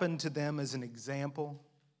 these happened to them as an example,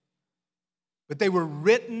 but they were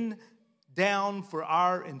written down for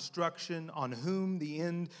our instruction, on whom the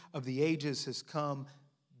end of the ages has come.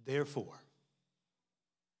 Therefore,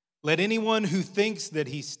 let anyone who thinks that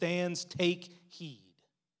he stands take heed,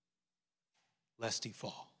 lest he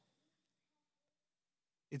fall.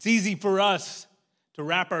 It's easy for us to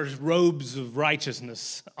wrap our robes of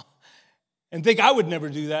righteousness and think, I would never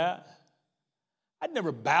do that. I'd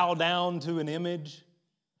never bow down to an image.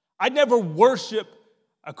 I'd never worship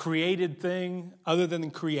a created thing other than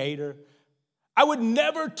the Creator. I would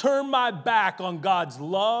never turn my back on God's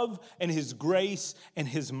love and his grace and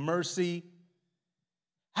his mercy.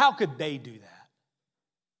 How could they do that?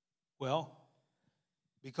 Well,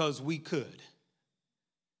 because we could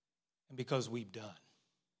and because we've done.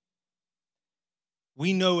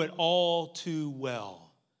 We know it all too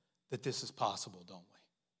well that this is possible, don't we?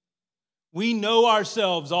 We know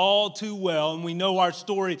ourselves all too well, and we know our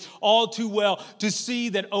story all too well to see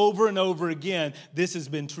that over and over again, this has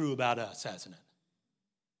been true about us, hasn't it?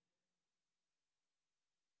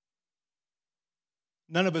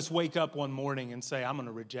 None of us wake up one morning and say, I'm going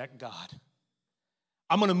to reject God.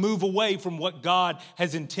 I'm going to move away from what God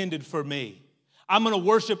has intended for me. I'm going to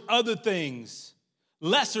worship other things,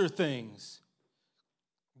 lesser things,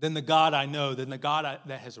 than the God I know, than the God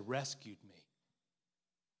that has rescued me.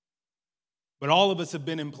 But all of us have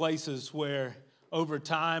been in places where over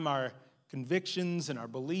time our convictions and our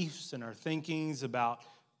beliefs and our thinkings about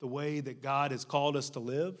the way that God has called us to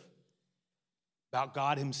live, about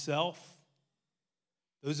God himself,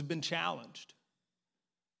 those have been challenged.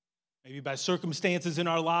 Maybe by circumstances in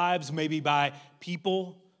our lives, maybe by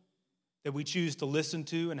people that we choose to listen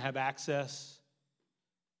to and have access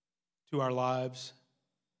to our lives.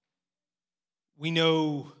 We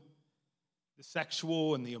know the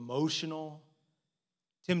sexual and the emotional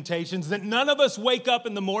Temptations that none of us wake up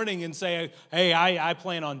in the morning and say, hey, I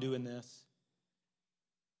plan on doing this.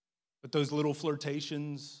 But those little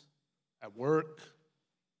flirtations at work,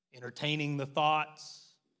 entertaining the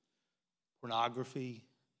thoughts, pornography,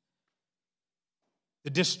 the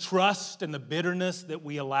distrust and the bitterness that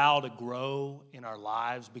we allow to grow in our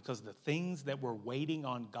lives because the things that we're waiting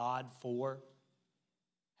on God for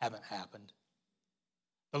haven't happened.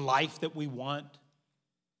 The life that we want,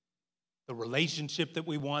 the relationship that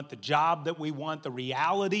we want, the job that we want, the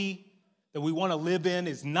reality that we want to live in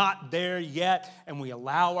is not there yet, and we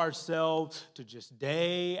allow ourselves to just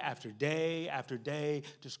day after day after day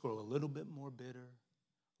just grow a little bit more bitter,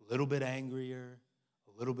 a little bit angrier,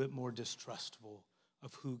 a little bit more distrustful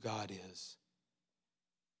of who God is.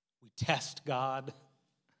 We test God,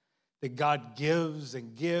 that God gives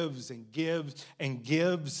and gives and gives and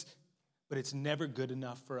gives, but it's never good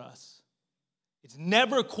enough for us. It's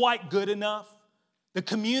never quite good enough. The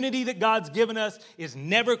community that God's given us is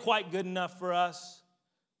never quite good enough for us.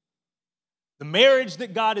 The marriage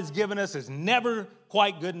that God has given us is never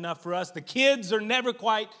quite good enough for us. The kids are never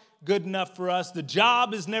quite good enough for us. The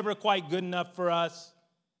job is never quite good enough for us.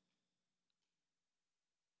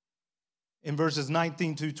 In verses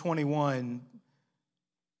 19 through 21,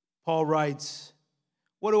 Paul writes,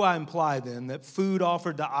 "What do I imply then? That food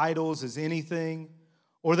offered to idols is anything?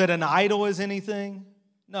 Or that an idol is anything?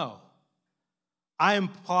 No. I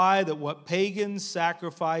imply that what pagans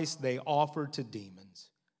sacrifice, they offer to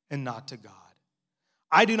demons and not to God.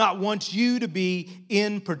 I do not want you to be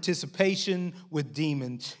in participation with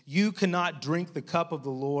demons. You cannot drink the cup of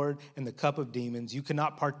the Lord and the cup of demons. You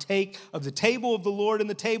cannot partake of the table of the Lord and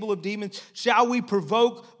the table of demons. Shall we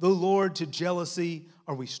provoke the Lord to jealousy?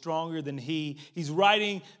 Are we stronger than he?" He's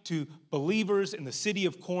writing to believers in the city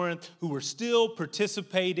of Corinth who were still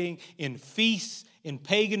participating in feasts, in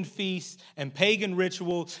pagan feasts and pagan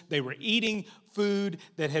rituals. They were eating food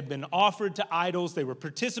that had been offered to idols. They were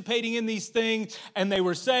participating in these things, and they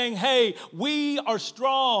were saying, hey, we are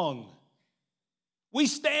strong. We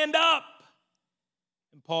stand up.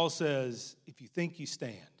 And Paul says, if you think you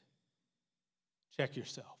stand, check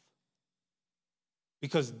yourself.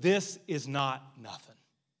 Because this is not nothing.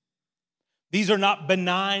 These are not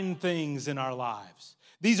benign things in our lives.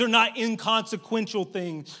 These are not inconsequential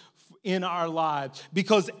things in our lives,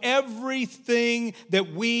 because everything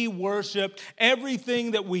that we worship, everything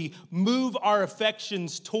that we move our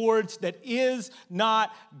affections towards that is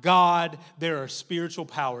not God, there are spiritual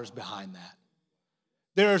powers behind that.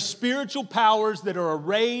 There are spiritual powers that are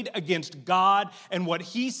arrayed against God and what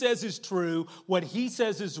he says is true, what he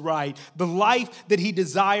says is right, the life that he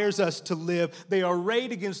desires us to live. They are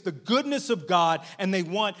arrayed against the goodness of God, and they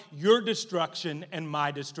want your destruction and my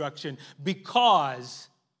destruction because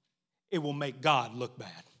it will make God look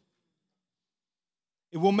bad.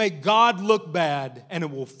 It will make God look bad, and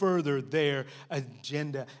it will further their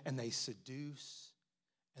agenda. And they seduce,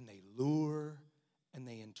 and they lure, and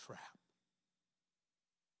they entrap.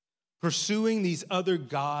 Pursuing these other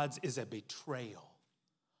gods is a betrayal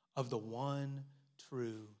of the one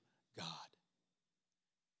true God.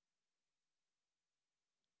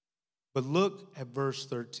 But look at verse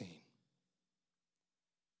 13.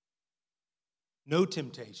 No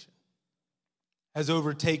temptation has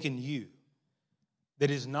overtaken you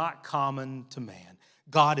that is not common to man.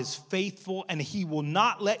 God is faithful, and he will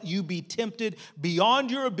not let you be tempted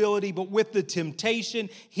beyond your ability, but with the temptation,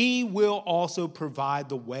 he will also provide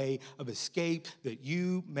the way of escape that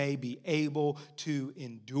you may be able to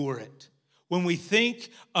endure it. When we think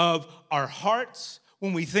of our hearts,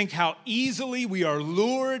 when we think how easily we are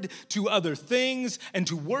lured to other things and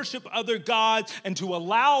to worship other gods and to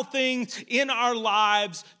allow things in our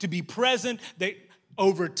lives to be present that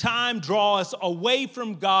over time draw us away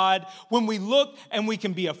from God, when we look and we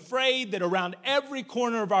can be afraid that around every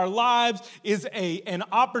corner of our lives is an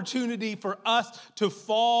opportunity for us to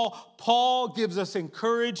fall, Paul gives us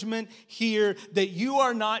encouragement here that you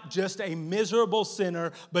are not just a miserable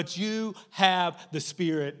sinner, but you have the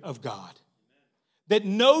Spirit of God. That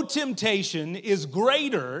no temptation is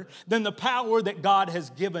greater than the power that God has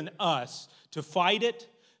given us to fight it,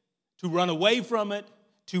 to run away from it,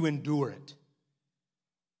 to endure it.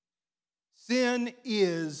 Sin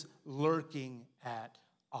is lurking at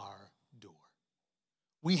our door.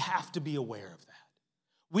 We have to be aware of that.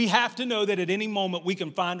 We have to know that at any moment we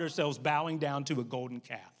can find ourselves bowing down to a golden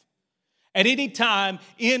calf. At any time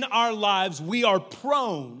in our lives, we are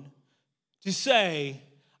prone to say,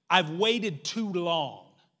 I've waited too long.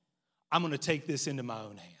 I'm going to take this into my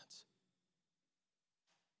own hands.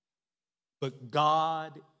 But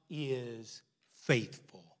God is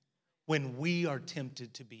faithful when we are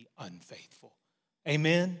tempted to be unfaithful.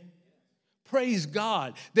 Amen? Praise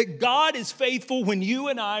God that God is faithful when you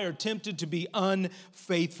and I are tempted to be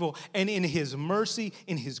unfaithful. And in His mercy,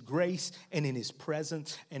 in His grace, and in His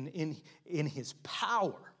presence, and in His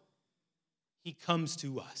power, He comes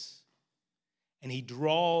to us. And He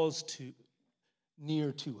draws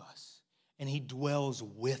near to us. And He dwells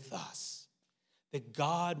with us. That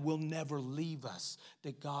God will never leave us.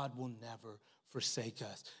 That God will never forsake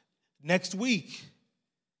us. Next week,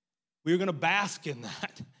 we're going to bask in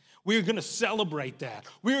that. We are going to celebrate that.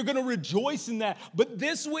 We are going to rejoice in that. But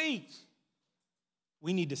this week,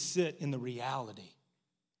 we need to sit in the reality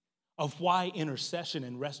of why intercession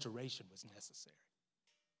and restoration was necessary.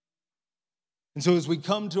 And so as we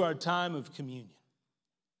come to our time of communion,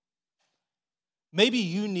 maybe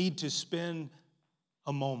you need to spend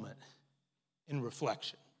a moment in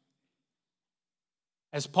reflection.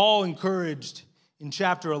 As Paul encouraged in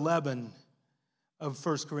chapter 11 of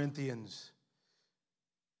 1 Corinthians,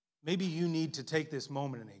 maybe you need to take this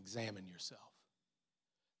moment and examine yourself.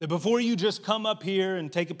 That before you just come up here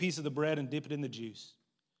and take a piece of the bread and dip it in the juice,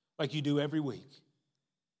 like you do every week,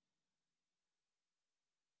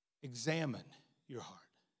 examine your heart.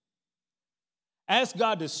 Ask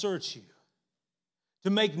God to search you, to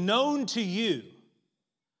make known to you,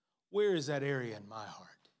 where is that area in my heart?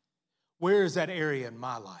 Where is that area in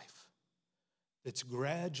my life that's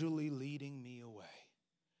gradually leading me away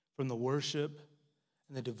from the worship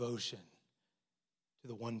and the devotion to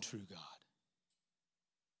the one true God?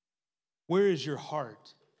 Where is your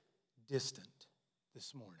heart distant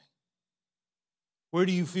this morning? Where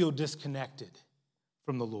do you feel disconnected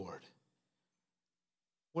from the Lord?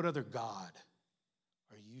 What other God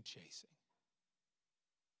are you chasing?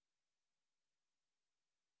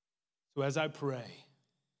 So as I pray,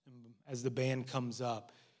 and as the band comes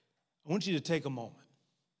up, I want you to take a moment.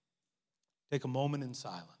 Take a moment in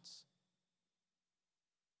silence.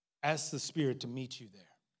 Ask the Spirit to meet you there.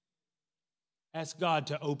 Ask God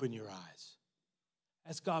to open your eyes.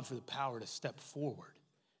 Ask God for the power to step forward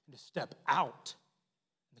and to step out,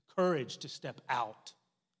 and the courage to step out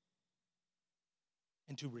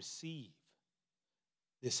and to receive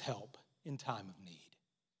this help in time of need,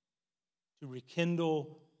 to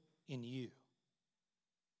rekindle in you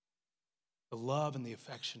the love and the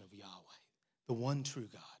affection of Yahweh, the one true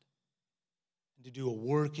God, and to do a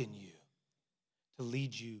work in you to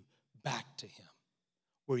lead you back to Him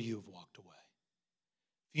where you have walked away.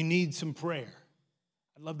 If you need some prayer,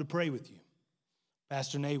 I'd love to pray with you.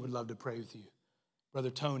 Pastor Nate would love to pray with you. Brother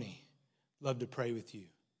Tony, love to pray with you.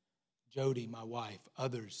 Jody, my wife,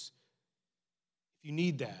 others. If you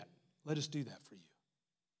need that, let us do that for you.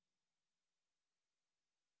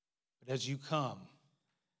 But as you come,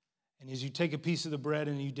 and as you take a piece of the bread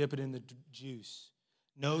and you dip it in the juice,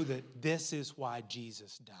 know that this is why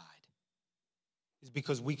Jesus died. It's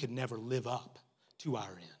because we could never live up to our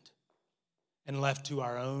end. And left to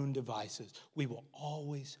our own devices, we will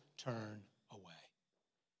always turn away.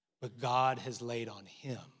 But God has laid on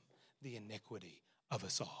Him the iniquity of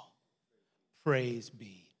us all. Praise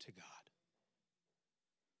be to God.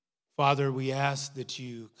 Father, we ask that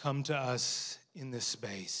you come to us in this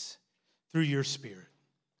space through your Spirit.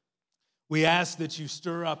 We ask that you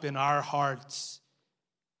stir up in our hearts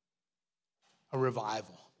a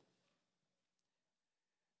revival.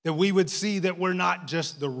 That we would see that we're not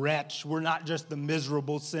just the wretch, we're not just the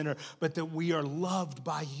miserable sinner, but that we are loved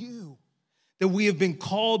by you. That we have been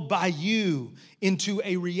called by you into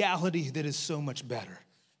a reality that is so much better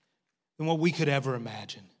than what we could ever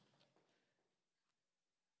imagine.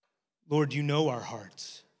 Lord, you know our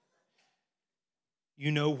hearts.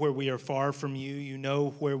 You know where we are far from you. You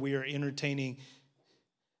know where we are entertaining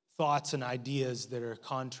thoughts and ideas that are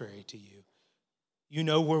contrary to you. You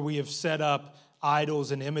know where we have set up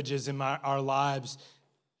idols and images in our lives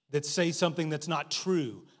that say something that's not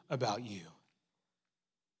true about you.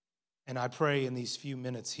 And I pray in these few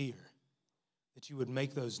minutes here that you would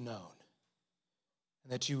make those known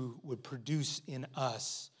and that you would produce in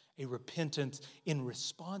us a repentance in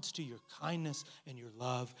response to your kindness and your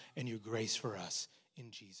love and your grace for us in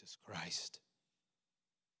Jesus Christ.